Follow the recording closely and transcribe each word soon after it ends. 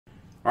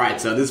All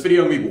right, so this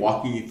video I'm going to be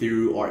walking you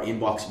through our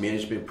inbox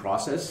management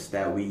process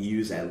that we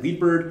use at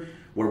Leadbird,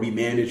 where we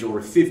manage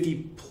over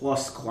 50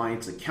 plus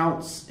clients'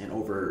 accounts and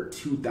over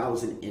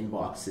 2,000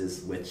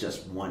 inboxes with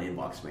just one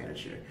inbox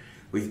manager.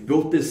 We've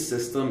built this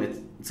system, it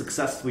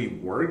successfully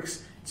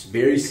works, it's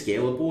very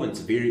scalable, and it's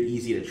very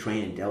easy to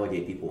train and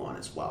delegate people on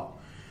as well.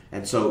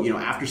 And so,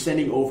 after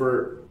sending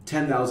over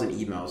 10,000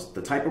 emails,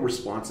 the type of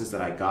responses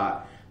that I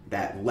got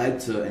that led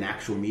to an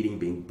actual meeting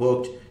being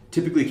booked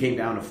typically came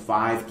down to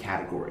 5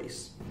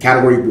 categories.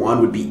 Category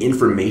 1 would be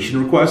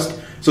information request.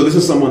 So this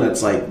is someone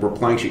that's like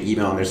replying to your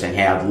email and they're saying,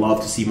 hey, I'd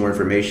love to see more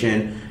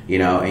information,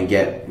 and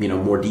get,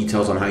 more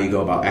details on how you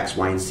go about X,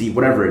 Y, and Z,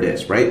 whatever it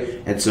is,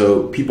 right? And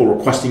so people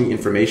requesting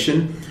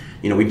information,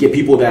 we get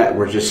people that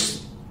were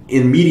just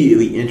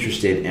immediately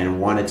interested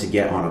and wanted to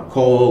get on a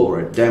call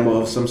or a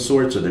demo of some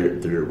sort, so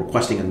they're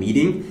requesting a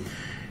meeting.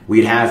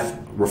 We'd have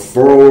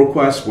referral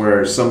requests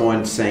where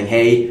someone's saying,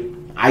 hey,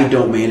 I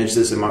don't manage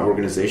this in my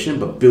organization,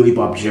 but Billy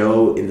Bob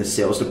Joe in the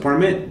sales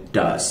department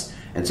does.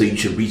 And so you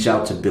should reach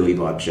out to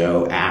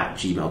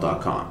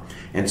billybobjoe@gmail.com.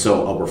 And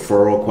so a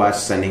referral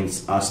request sending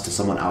us to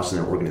someone else in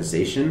their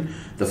organization.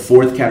 The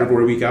 4th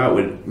category we got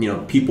would,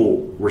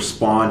 people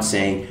respond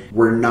saying,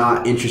 we're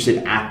not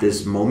interested at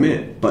this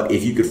moment, but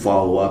if you could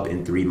follow up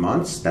in 3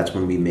 months, that's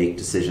when we make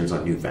decisions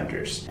on new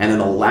vendors. And then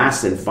the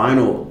last and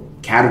final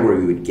category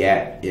we would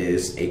get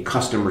is a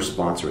custom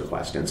response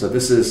request. And so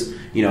this is,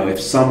 if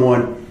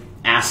someone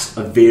asks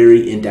a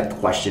very in-depth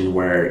question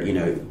where,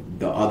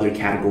 the other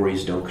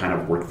categories don't kind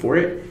of work for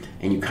it,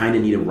 and you kind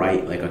of need to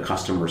write like a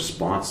custom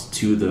response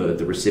to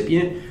the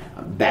recipient,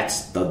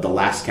 that's the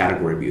last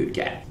category we would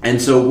get.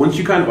 And so once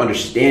you kind of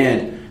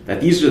understand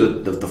that these are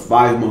the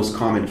 5 most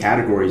common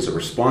categories of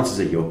responses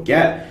that you'll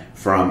get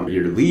from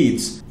your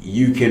leads,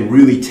 you can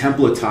really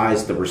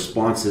templatize the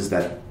responses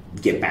that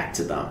get back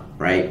to them,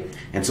 right?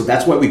 And so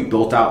that's why we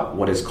built out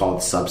what is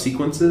called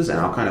subsequences, and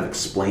I'll kind of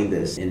explain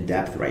this in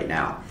depth right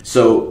now.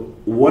 So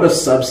what a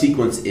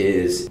subsequence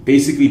is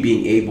basically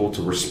being able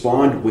to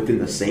respond within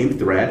the same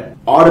thread,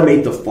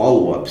 automate the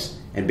follow-ups,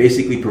 and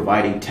basically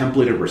providing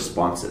templated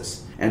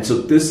responses. And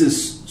so this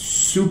is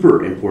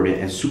super important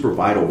and super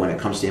vital when it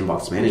comes to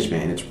inbox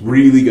management, and it's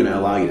really going to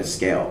allow you to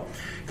scale.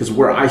 Because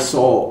where I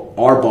saw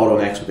our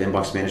bottlenecks with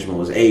inbox management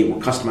was, A, we're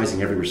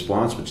customizing every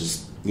response, which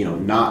is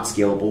not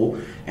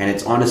scalable, and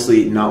it's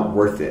honestly not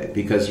worth it,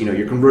 because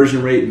your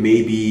conversion rate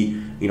may be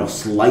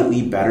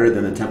slightly better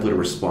than the templated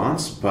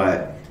response,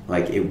 but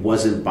like it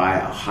wasn't by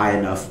a high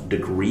enough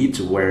degree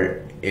to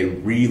where it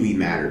really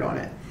mattered on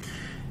it.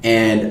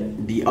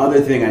 And the other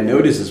thing I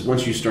noticed is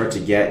once you start to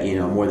get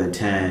more than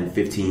 10,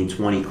 15,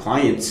 20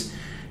 clients,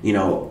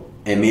 and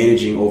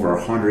managing over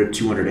 100,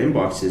 200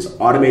 inboxes,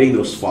 automating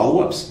those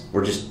follow-ups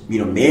or just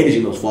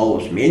managing those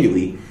follow-ups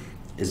manually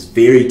is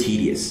very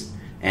tedious.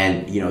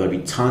 And there'd be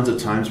tons of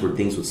times where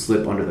things would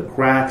slip under the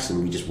cracks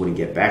and we just wouldn't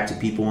get back to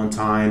people on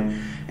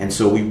time. And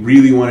so we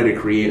really wanted to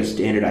create a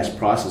standardized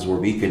process where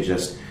we could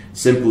just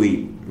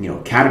simply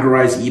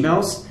categorize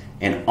emails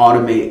and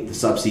automate the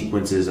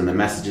subsequences and the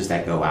messages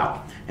that go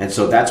out. And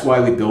so that's why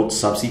we built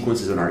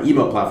Subsequences in our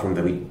email platform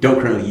that we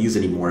don't currently use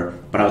anymore,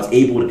 but I was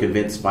able to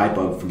convince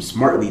Vibug from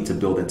Smartly to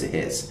build into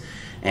his.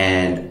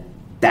 And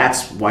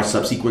that's why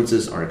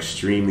subsequences are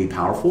extremely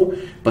powerful.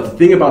 But the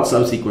thing about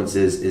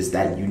subsequences is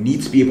that you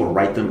need to be able to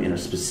write them in a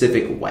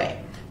specific way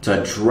to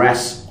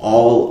address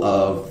all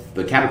of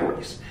the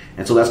categories.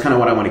 And so that's kind of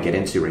what I want to get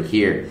into right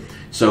here.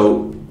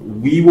 So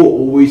we will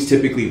always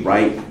typically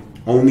write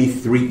only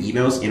 3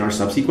 emails in our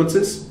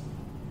subsequences.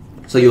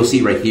 So you'll see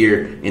right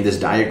here in this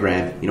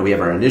diagram, we have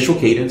our initial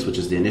cadence, which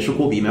is the initial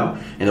cold email.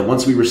 And then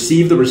once we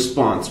receive the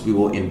response, we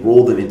will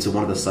enroll them into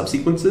one of the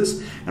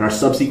subsequences. And our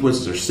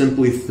subsequences are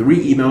simply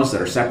 3 emails that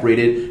are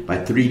separated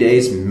by 3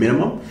 days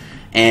minimum.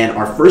 And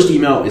our first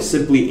email is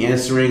simply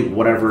answering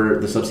whatever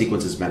the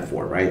subsequence is meant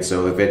for, right?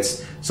 So if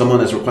it's someone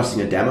that's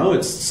requesting a demo,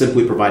 it's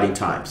simply providing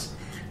times.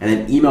 And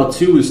then email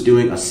 2 is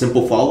doing a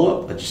simple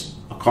follow-up, just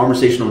a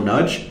conversational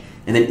nudge.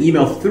 And then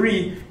email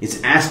 3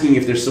 is asking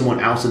if there's someone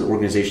else in the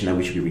organization that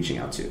we should be reaching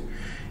out to.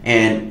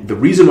 And the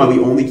reason why we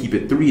only keep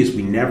it 3 is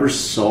we never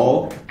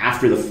saw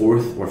after the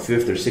 4th or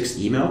 5th or 6th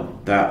email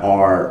that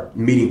our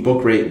meeting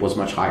book rate was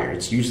much higher.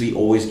 It's usually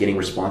always getting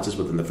responses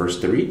within the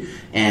first 3.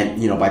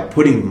 And by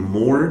putting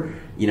more,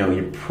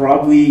 you're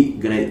probably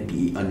going to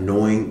be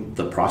annoying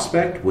the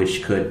prospect,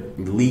 which could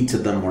lead to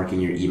them marking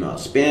your email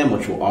as spam,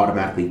 which will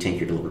automatically tank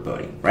your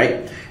deliverability,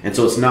 right? And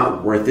so it's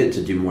not worth it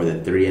to do more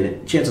than 3.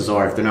 And chances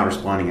are, if they're not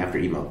responding after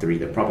email 3,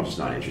 they're probably just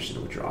not interested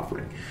in what you're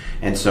offering.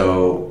 And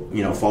so,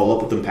 follow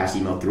up with them past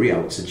email 3. I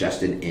would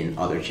suggest it in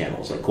other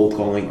channels like cold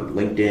calling or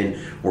LinkedIn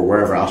or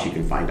wherever else you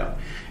can find them.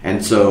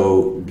 And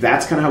so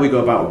that's kind of how we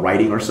go about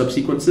writing our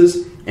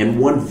subsequences. And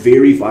one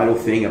very vital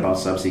thing about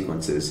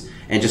subsequences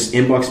and just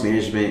inbox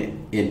management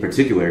in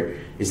particular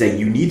is that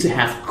you need to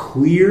have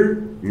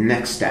clear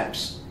next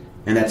steps.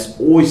 And that's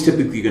always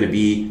typically going to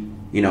be,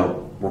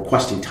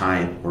 requesting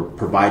time or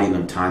providing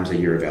them times that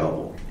you're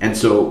available. And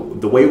so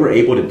the way we're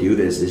able to do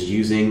this is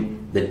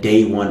using the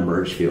day 1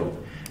 merge field.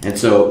 And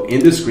so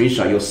in this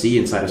screenshot, you'll see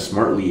inside of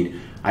Smart Lead,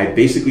 I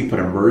basically put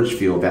a merge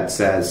field that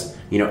says,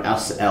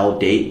 SL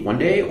date 1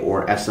 day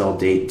or SL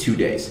date 2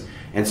 days.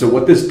 And so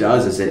what this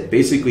does is it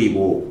basically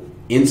will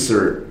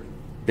insert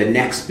the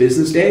next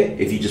business day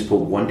if you just put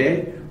 1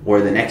 day,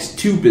 or the next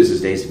 2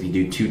 business days if you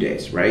do 2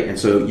 days, right? And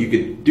so you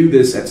could do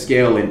this at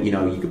scale, and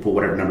you could put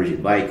whatever numbers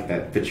you'd like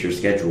that fits your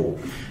schedule.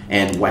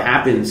 And what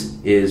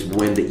happens is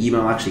when the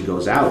email actually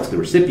goes out to the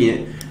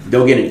recipient,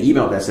 they'll get an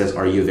email that says,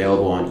 are you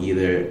available on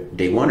either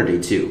day 1 or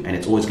day 2? And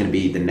it's always going to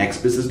be the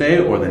next business day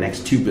or the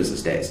next 2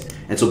 business days.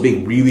 And so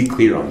being really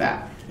clear on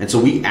that. And so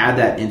we add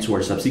that into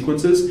our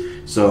subsequences,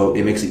 so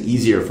it makes it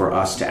easier for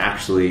us to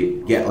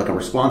actually get like a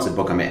response and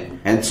book them in.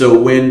 And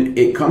so when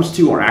it comes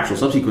to our actual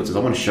subsequences, I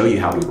want to show you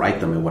how we write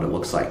them and what it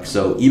looks like.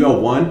 So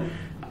email 1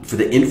 for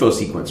the info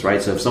sequence,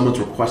 right? So if someone's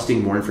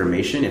requesting more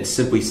information, it's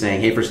simply saying,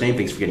 hey, first name,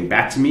 thanks for getting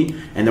back to me.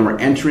 And then we're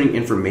entering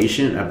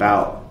information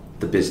about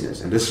the business.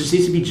 And this just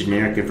needs to be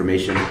generic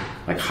information,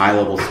 like high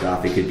level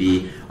stuff. It could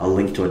be a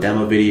link to a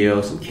demo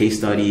video, some case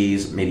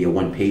studies, maybe a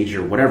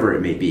 1-pager, whatever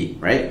it may be,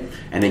 right?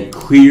 And then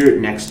clear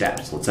next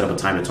steps. Let's set up a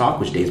time to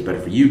talk, which day is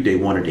better for you, day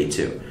 1 or day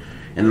 2.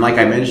 And like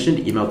I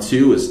mentioned, email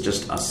 2 is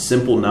just a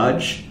simple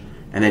nudge.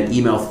 And then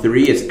email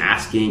 3 is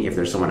asking if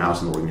there's someone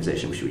else in the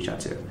organization we should reach out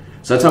to.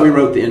 So that's how we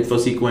wrote the info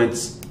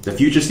sequence. The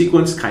future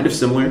sequence, kind of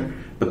similar,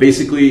 but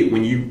basically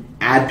when you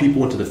add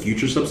people into the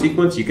future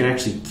subsequence, you can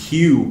actually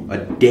queue a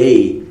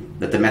day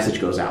that the message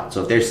goes out.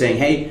 So if they're saying,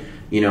 hey,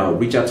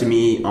 reach out to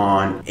me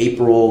on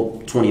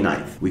April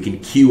 29th, we can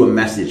queue a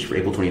message for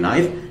April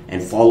 29th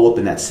and follow up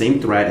in that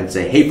same thread and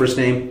say, hey, first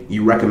name,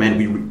 you recommend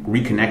we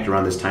reconnect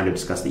around this time to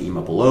discuss the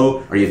email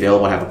below. Are you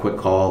available to have a quick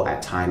call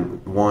at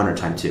time 1 or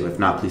time 2? If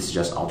not, please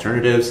suggest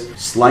alternatives.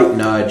 Slight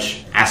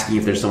nudge, asking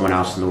if there's someone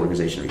else in the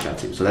organization to reach out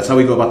to. So that's how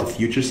we go about the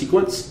future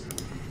sequence.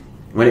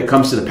 When it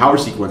comes to the power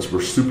sequence,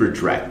 we're super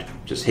direct.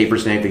 Just, hey,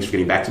 first name, thanks for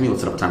getting back to me.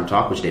 Let's set up a time to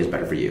talk. Which day is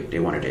better for you, day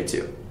 1 or day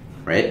 2,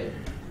 right?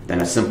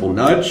 Then a simple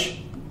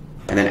nudge,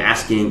 and then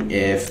asking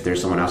if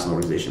there's someone else in the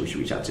organization we should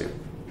reach out to.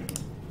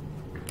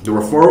 The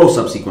referral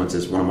subsequence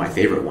is one of my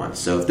favorite ones.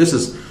 So if this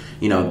is,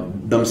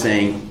 them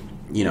saying,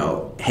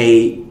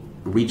 hey,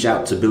 reach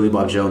out to Billy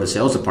Bob Joe in the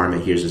sales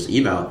department, here's this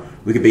email,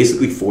 we could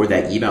basically forward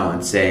that email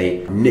and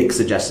say, Nick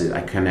suggested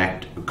I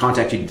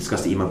contact you to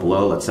discuss the email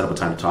below. Let's set up a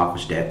time to talk.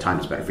 Which day time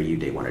is better for you,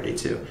 day 1 or day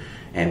 2?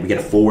 And we get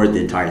to forward the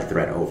entire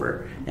thread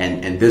over.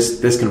 And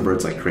this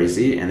converts like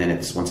crazy. And then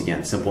it's, once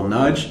again, simple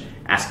nudge,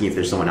 asking if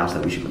there's someone else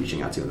that we should be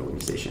reaching out to in the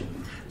organization.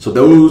 So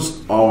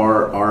those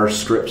are our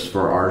scripts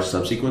for our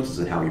subsequences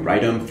and how we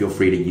write them. Feel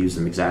free to use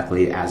them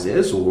exactly as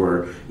is,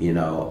 or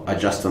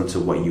adjust them to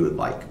what you would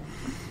like.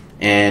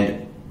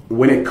 And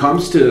when it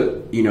comes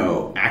to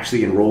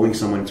actually enrolling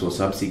someone into a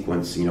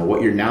subsequence,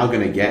 what you're now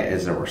going to get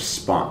is a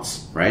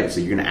response, right?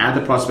 So you're going to add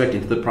the prospect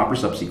into the proper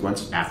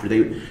subsequence after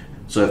they.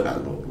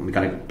 So we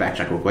kind of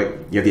backtrack real quick.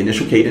 You have the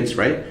initial cadence,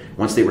 right?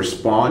 Once they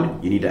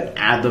respond, you need to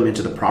add them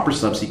into the proper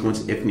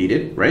subsequence if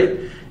needed, right?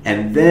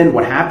 And then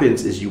what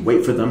happens is you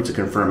wait for them to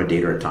confirm a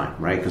date or a time,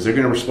 right? Because they're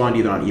going to respond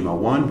either on email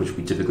 1, which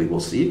we typically will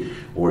see,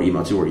 or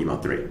email 2 or email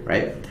 3,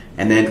 right?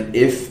 And then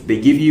if they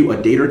give you a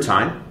date or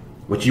time,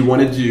 what you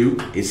want to do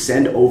is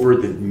send over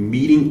the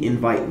meeting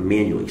invite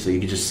manually. So you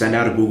can just send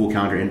out a Google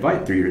Calendar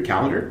invite through your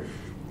calendar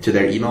to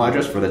their email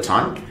address for the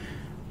time.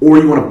 Or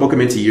you want to book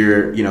them into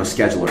your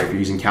scheduler. If you're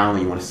using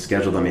Calendly, you want to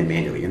schedule them in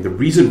manually. And the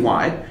reason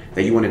why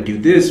that you want to do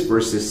this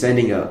versus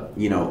sending a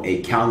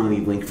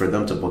Calendly link for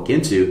them to book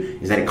into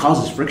is that it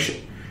causes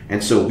friction.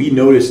 And so we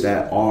noticed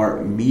that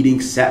our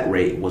meeting set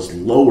rate was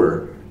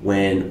lower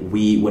when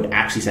we would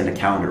actually send a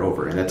calendar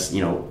over. And that's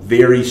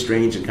very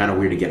strange and kind of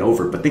weird to get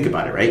over. But think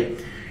about it, right?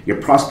 Your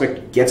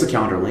prospect gets a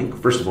calendar link.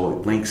 First of all,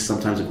 links,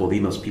 sometimes in cold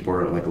emails, people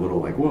are like a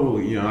little like, whoa,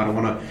 I don't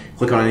want to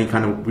click on any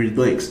kind of weird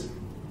links.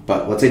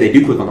 But let's say they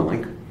do click on the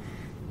link.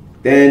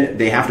 Then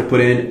they have to put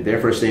in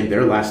their first name,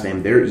 their last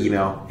name, their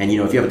email. And,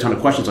 if you have a ton of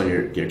questions on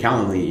your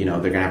Calendly, they're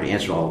going to have to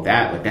answer all of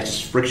that. Like, that's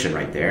just friction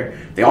right there.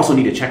 They also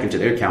need to check into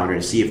their calendar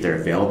and see if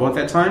they're available at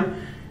that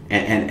time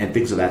and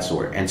things of that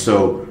sort. And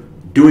so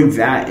doing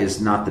that is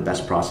not the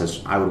best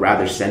process. I would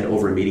rather send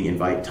over a meeting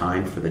invite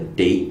time for the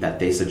date that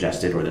they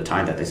suggested or the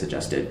time that they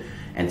suggested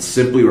and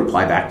simply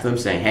reply back to them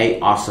saying, hey,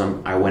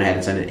 awesome, I went ahead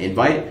and sent an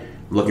invite.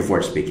 I'm looking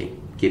forward to speaking.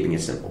 Keeping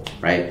it simple,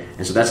 right?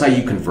 And so that's how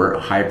you convert a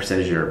higher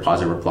percentage of your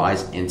positive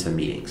replies into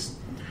meetings.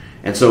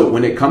 And so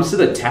when it comes to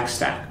the tech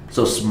stack,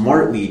 so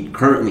SmartLead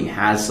currently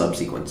has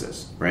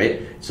subsequences,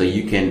 right? So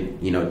you can,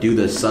 do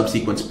the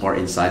subsequence part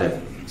inside of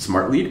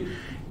SmartLead.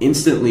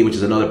 Instantly, which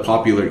is another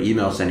popular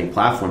email sending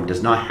platform,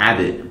 does not have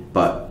it,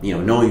 but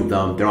knowing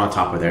them, they're on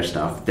top of their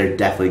stuff. They're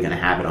definitely going to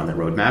have it on their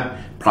roadmap,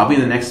 probably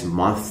in the next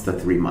month to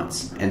 3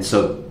 months. And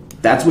so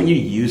that's what you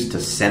use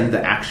to send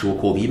the actual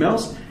cold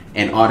emails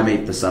and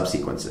automate the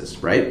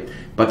subsequences, right?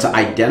 But to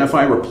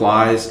identify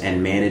replies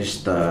and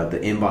manage the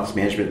inbox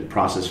management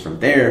process from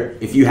there,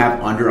 if you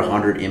have under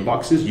 100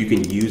 inboxes, you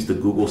can use the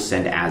Google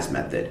Send As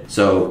method.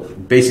 So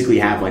basically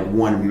have like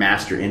one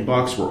master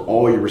inbox where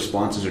all your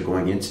responses are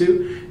going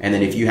into. And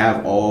then if you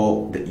have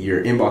all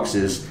your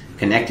inboxes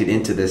connected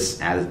into this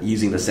as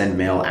using the send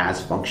mail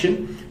as function,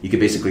 you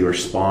could basically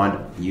respond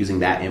using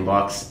that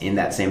inbox in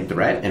that same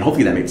thread. And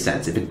hopefully that made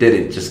sense. If it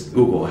didn't, just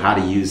Google how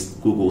to use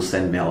Google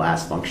send mail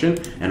as function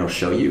and it'll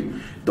show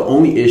you. The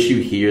only issue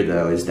here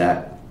though is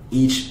that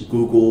each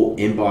Google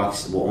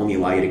inbox will only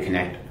allow you to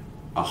connect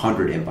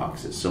 100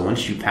 inboxes. So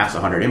once you pass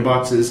 100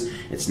 inboxes,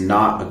 it's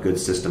not a good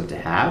system to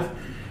have.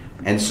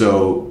 And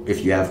so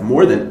if you have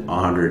more than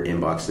 100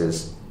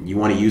 inboxes, you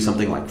want to use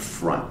something like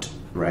Front,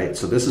 right?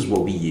 So this is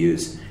what we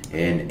use,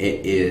 and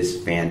it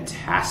is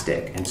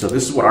fantastic. And so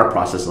this is what our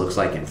process looks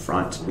like in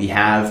Front. We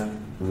have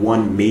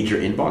one major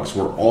inbox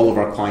where all of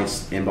our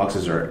clients'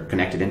 inboxes are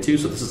connected into.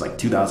 So this is like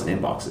 2,000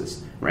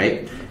 inboxes,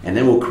 right? And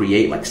then we'll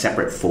create like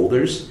separate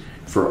folders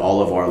for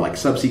all of our like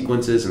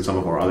subsequences and some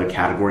of our other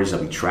categories that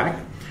we track.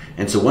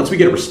 And so once we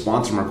get a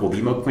response from our cold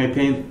email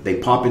campaign, they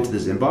pop into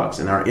this inbox,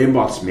 and our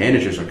inbox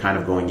managers are kind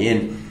of going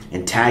in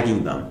and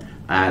tagging them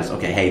as,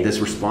 okay, hey, this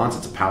response,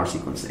 it's a power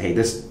sequence. Hey,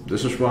 this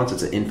response,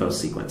 it's an info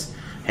sequence.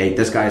 Hey,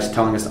 this guy's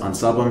telling us to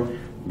unsub him,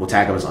 we'll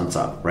tag him as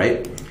unsub,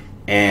 right?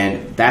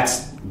 And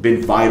that's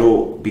been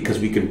vital because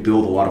we can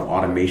build a lot of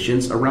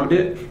automations around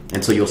it.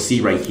 And so you'll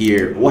see right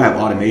here, we'll have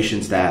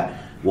automations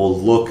that will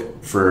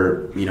look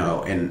for, you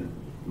know, and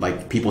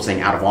like people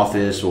saying out of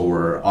office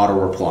or auto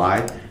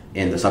reply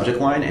in the subject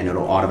line, and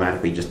it'll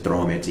automatically just throw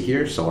them into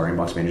here. So our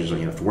inbox managers don't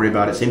even have to worry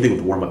about it. Same thing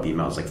with warm-up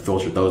emails, like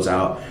filter those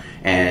out.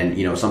 And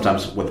you know,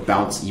 sometimes with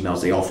bounce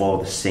emails, they all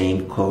follow the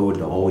same code.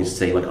 They'll always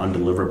say like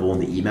undeliverable in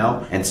the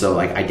email. And so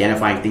like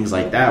identifying things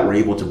like that, we're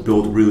able to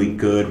build really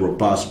good,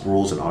 robust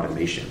rules and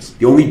automations.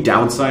 The only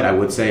downside I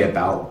would say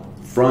about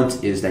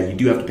Front is that you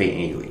do have to pay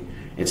annually.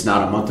 It's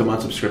not a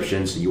month-to-month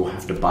subscription, so you'll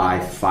have to buy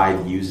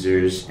 5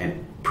 users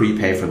and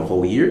prepay for the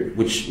whole year,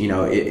 which, you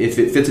know, if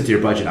it fits into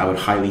your budget, I would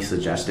highly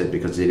suggest it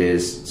because it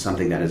is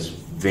something that is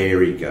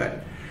very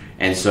good.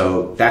 And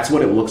so that's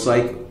what it looks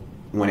like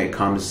when it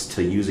comes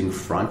to using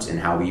Front and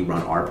how we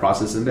run our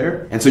process in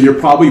there. And so you're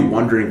probably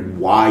wondering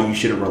why you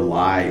shouldn't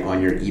rely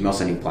on your email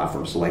sending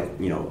platform. So like,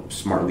 you know,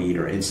 Smartlead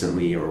or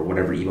Instantly or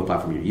whatever email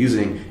platform you're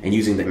using, and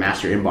using the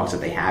master inbox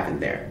that they have in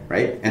there,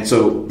 right? And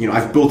so, you know,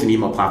 I've built an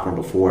email platform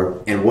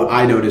before, and what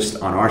I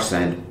noticed on our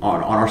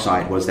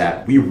side was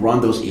that we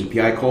run those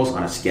API calls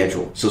on a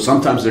schedule. So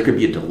sometimes there could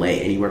be a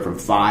delay anywhere from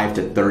 5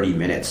 to 30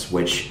 minutes,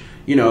 which,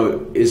 you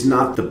know, is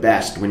not the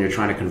best when you're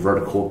trying to convert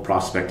a cold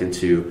prospect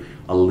into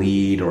a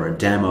lead or a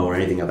demo or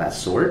anything of that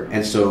sort.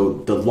 And so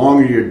the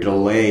longer your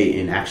delay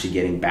in actually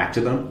getting back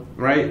to them,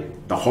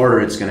 right, the harder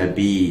it's going to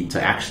be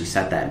to actually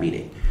set that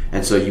meeting.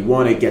 And so you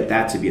want to get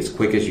that to be as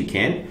quick as you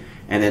can.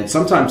 And then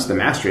sometimes the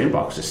master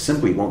inbox just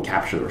simply won't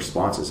capture the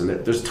responses. And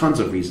there's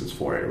tons of reasons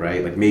for it,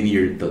 right? Like maybe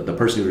you're the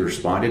person who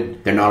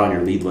responded, they're not on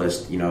your lead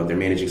list, you know, they're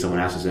managing someone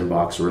else's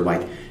inbox, or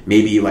like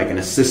maybe like an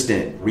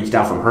assistant reached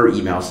out from her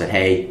email, said,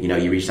 hey, you know,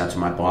 you reached out to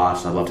my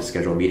boss, I'd love to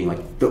schedule a meeting.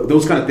 Like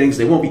those kind of things,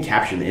 they won't be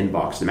captured in the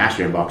inbox, the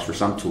master inbox for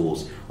some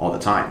tools all the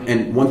time.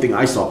 And one thing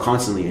I saw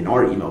constantly in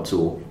our email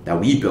tool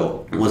that we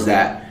built was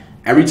that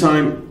every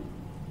time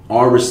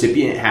our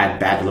recipient had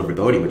bad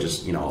deliverability, which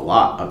is, you know, a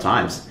lot of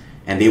times,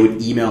 and they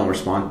would email and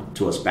respond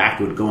to us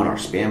back, it would go in our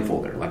spam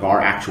folder, like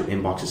our actual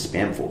inbox's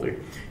spam folder.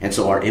 And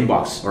so our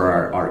inbox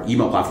or our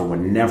email platform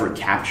would never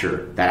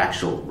capture that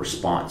actual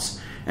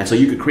response. And so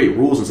you could create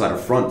rules inside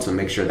of Front to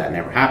make sure that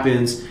never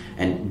happens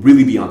and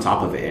really be on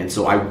top of it. And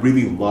so I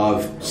really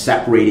love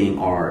separating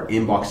our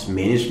inbox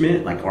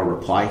management, like our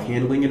reply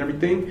handling and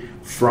everything,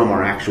 from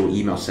our actual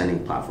email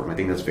sending platform. I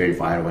think that's very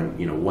vital. And,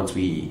 you know, once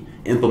we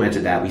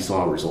implemented that, we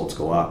saw results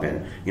go up.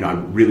 And, you know, I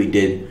really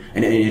did.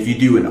 And if you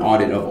do an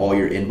audit of all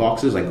your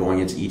inboxes, like going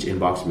into each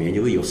inbox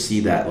manually, you'll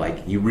see that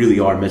like you really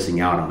are missing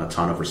out on a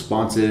ton of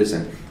responses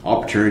and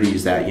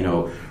opportunities that, you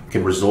know,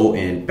 can result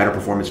in better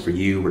performance for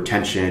you,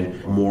 retention,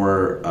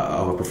 more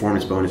of a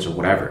performance bonus or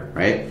whatever,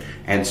 right?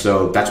 And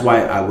so that's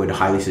why I would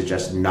highly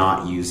suggest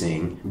not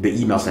using the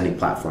email sending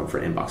platform for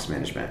inbox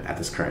management at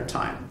this current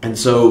time. And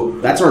so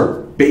that's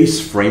our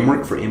base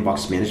framework for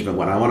inbox management.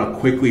 What I want to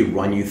quickly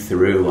run you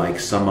through like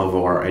some of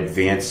our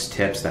advanced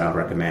tips that I would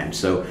recommend.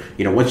 So,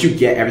 you know, once you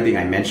get everything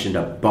I mentioned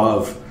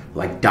above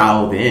like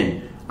dialed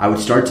in, I would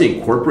start to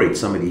incorporate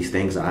some of these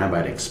things that I'm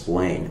about to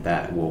explain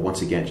that will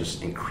once again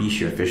just increase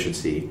your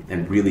efficiency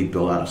and really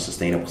build out a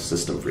sustainable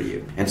system for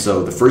you. And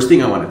so the first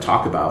thing I want to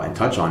talk about and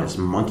touch on is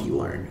Monkey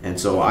Learn. And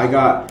so I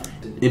got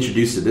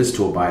introduced to this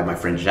tool by my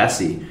friend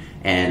Jesse.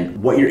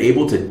 And what you're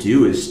able to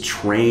do is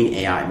train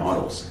AI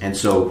models. And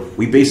so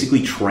we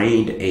basically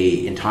trained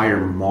an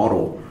entire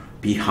model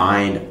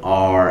behind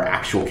our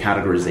actual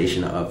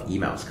categorization of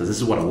emails, because this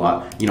is what a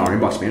lot, you know, our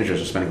inbox managers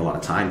are spending a lot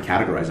of time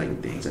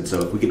categorizing things. And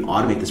so if we can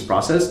automate this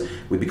process,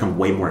 we become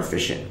way more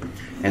efficient.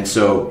 And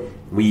so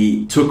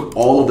we took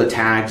all of the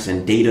tags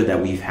and data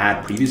that we've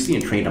had previously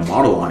and trained a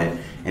model on it.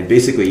 And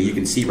basically you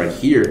can see right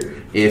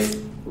here, if,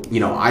 you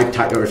know,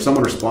 or if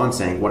someone responds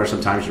saying, what are some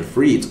times you're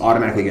free, it's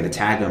automatically going to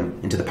tag them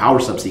into the power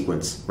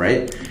subsequence,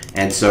 right?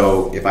 And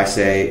so if I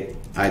say,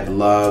 I'd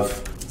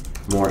love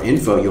more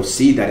info, you'll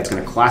see that it's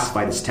going to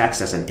classify this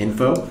text as an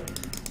info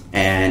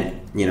and,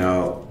 you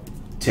know,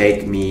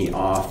 take me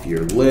off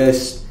your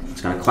list. It's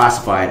It's going to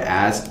classify it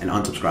as an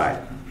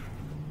unsubscribed.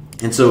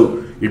 And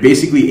so you're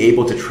basically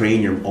able to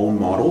train your own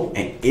model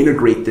and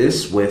integrate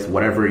this with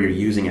whatever you're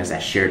using as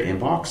that shared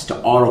inbox to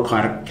auto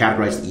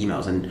categorize the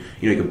emails. And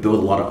you can build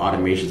a lot of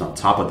automations on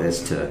top of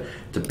this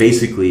to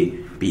basically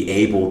be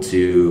able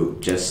to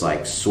just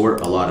like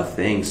sort a lot of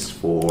things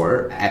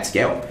at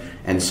scale.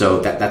 And so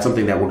that's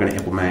something that we're going to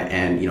implement.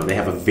 And they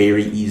have a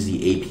very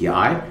easy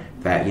API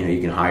that you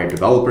can hire a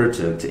developer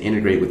to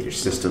integrate with your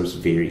systems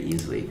very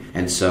easily.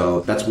 And so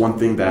that's one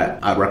thing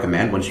that I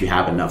recommend once you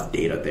have enough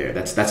data there.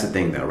 That's the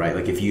thing though, right?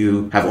 Like if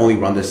you have only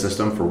run this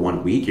system for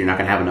 1 week, you're not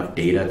gonna have enough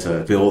data to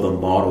build a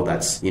model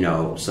that's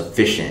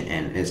sufficient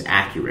and is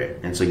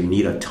accurate. And so you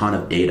need a ton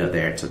of data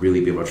there to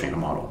really be able to train a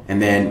model.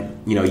 And then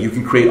you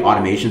can create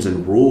automations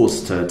and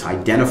rules to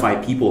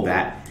identify people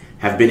that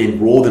have been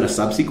enrolled in a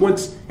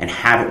subsequence and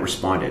haven't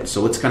responded.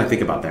 So let's kind of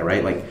think about that,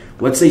 right? Like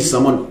let's say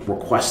someone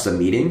requests a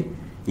meeting.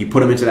 You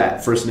put them into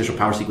that first initial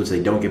power sequence,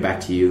 they don't get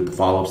back to you. The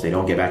follow-ups, they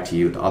don't get back to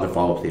you. The other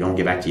follow-ups, they don't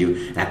get back to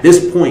you. And at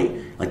this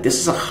point, like this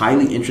is a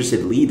highly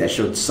interested lead that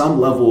showed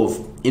some level of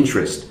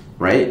interest,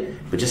 right?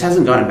 But just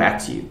hasn't gotten back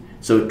to you.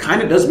 So it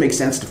kind of does make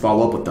sense to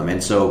follow up with them.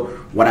 And so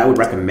what I would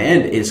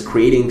recommend is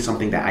creating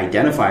something that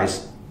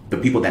identifies the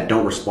people that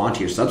don't respond to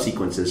your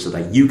subsequences so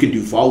that you can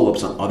do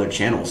follow-ups on other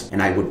channels.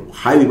 And I would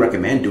highly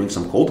recommend doing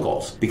some cold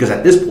calls because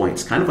at this point,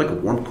 it's kind of like a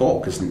warm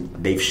call because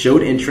they've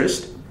showed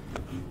interest.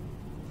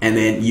 And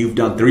then you've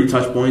done 3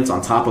 touch points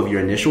on top of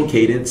your initial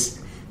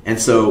cadence. And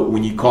so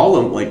when you call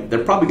them, like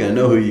they're probably gonna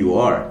know who you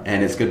are.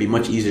 And it's gonna be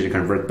much easier to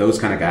convert those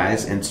kind of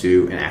guys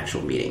into an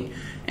actual meeting.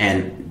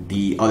 And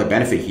the other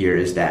benefit here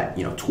is that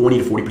 20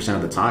 to 40%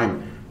 of the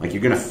time, like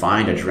you're gonna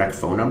find a direct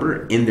phone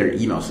number in their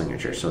email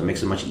signature. So it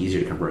makes it much easier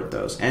to convert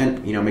those.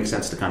 And it makes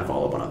sense to kind of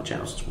follow up on other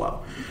channels as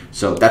well.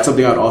 So that's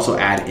something I'd also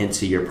add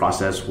into your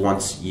process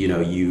once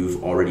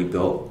you've already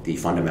built the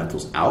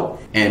fundamentals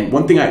out. And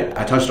one thing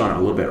I touched on a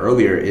little bit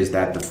earlier is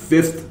that the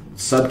 5th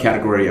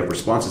subcategory of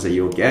responses that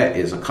you'll get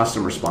is a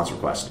custom response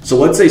request. So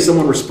let's say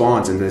someone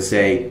responds and they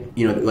say,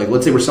 like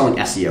let's say we're selling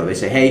SEO. They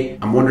say, hey,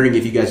 I'm wondering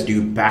if you guys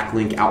do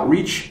backlink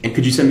outreach and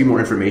could you send me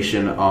more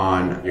information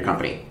on your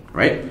company,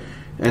 right?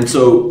 And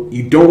so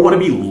you don't want to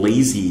be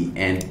lazy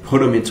and put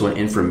them into an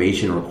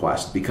information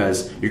request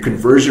because your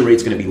conversion rate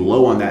is going to be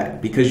low on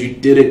that because you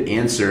didn't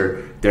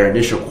answer their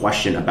initial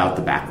question about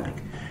the backlink.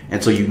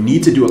 And so you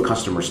need to do a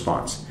custom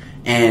response.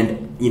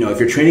 And if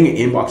you're training an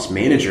inbox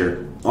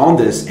manager on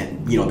this,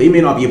 and they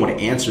may not be able to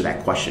answer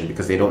that question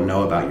because they don't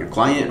know about your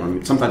client,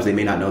 or sometimes they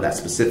may not know that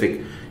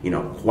specific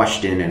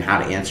question and how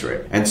to answer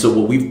it. And so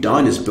what we've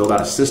done is build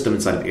out a system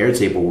inside of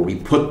Airtable where we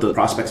put the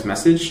prospect's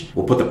message,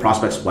 we'll put the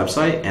prospect's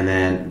website, and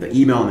then the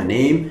email and the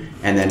name,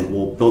 and then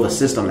we'll build a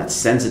system that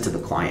sends it to the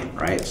client,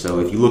 right? So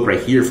if you look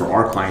right here for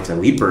our clients at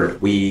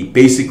LeapBird, we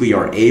basically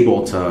are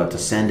able to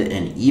send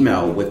an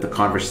email with the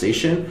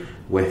conversation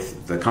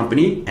with the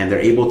company, and they're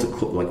able to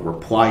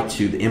reply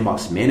to the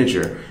inbox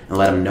manager and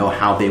let them know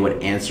how they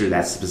would answer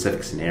that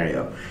specific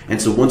scenario. And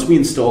so once we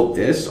installed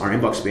this, our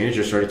inbox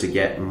manager started to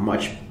get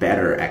much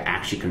better at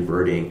actually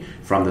converting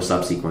from the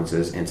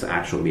subsequences into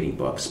actual meeting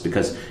books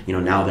because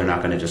now they're not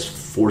going to just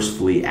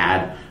forcefully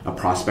add a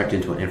prospect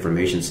into an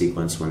information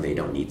sequence when they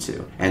don't need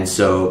to. And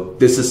so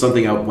this is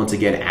something I would once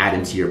again add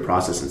into your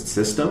process and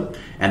system.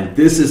 And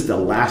this is the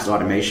last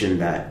automation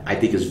that I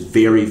think is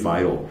very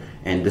vital.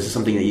 And this is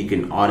something that you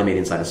can automate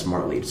inside of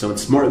Smart Lead. So in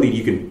Smart Lead,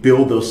 you can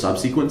build those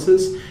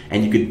subsequences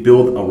and you could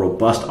build a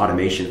robust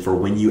automation for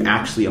when you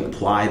actually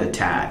apply the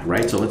tag,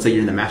 right? So let's say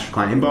you're in the master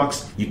client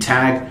inbox, you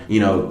tag,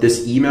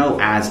 this email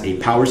as a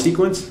power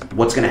sequence.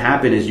 What's gonna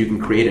happen is you can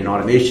create an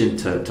automation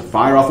to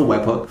fire off a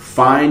webhook,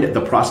 find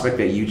the prospect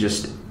that you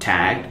just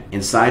tagged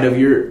inside of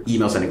your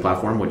email sending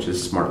platform, which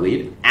is Smart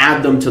Lead,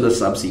 add them to the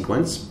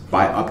subsequence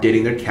by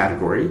updating their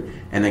category,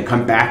 and then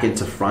come back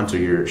into front or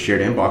your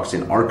shared inbox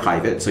and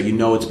archive it so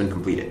it's been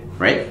completed,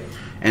 right?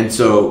 And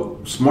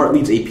so Smart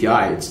Lead's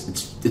API,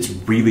 it's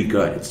really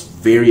good. It's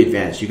very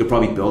advanced. You could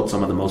probably build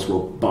some of the most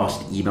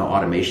robust email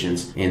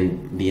automations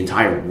in the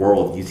entire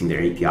world using their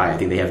API. I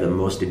think they have the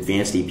most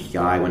advanced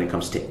API when it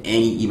comes to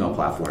any email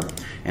platform.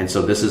 And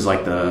so this is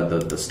like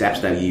the steps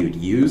that you would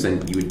use,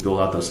 and you would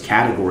build out those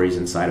categories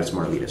inside of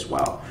Smart Lead as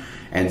well.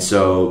 And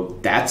so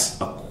that's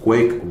a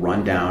quick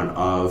rundown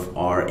of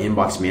our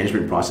inbox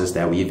management process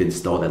that we've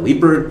installed at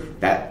LeapBird.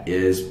 That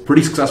is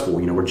pretty successful.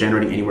 We're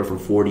generating anywhere from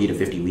 40 to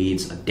 50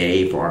 leads a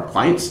day for our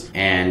clients.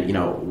 And,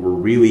 we're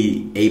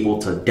really able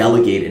to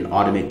delegate and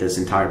automate this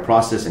entire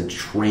process and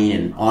train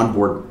and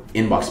onboard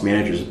inbox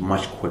managers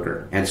much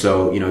quicker. And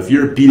so, if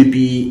you're a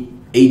B2B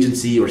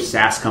agency or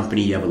SaaS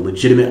company, you have a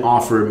legitimate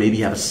offer, maybe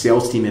you have a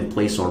sales team in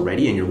place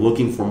already and you're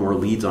looking for more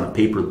leads on a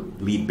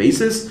pay-per-lead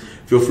basis,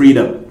 feel free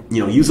to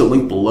use a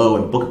link below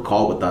and book a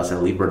call with us at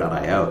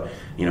leapbird.io.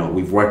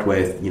 We've worked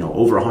with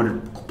over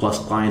 100 plus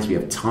clients. We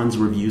have tons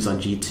of reviews on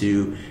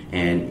G2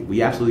 and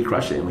we absolutely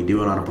crush it, and we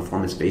do it on a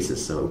performance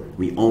basis. So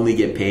we only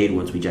get paid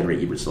once we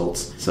generate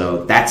results.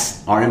 So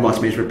that's our inbox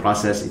management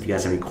process. If you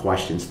guys have any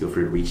questions, feel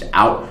free to reach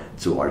out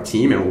to our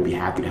team and we'll be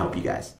happy to help you guys.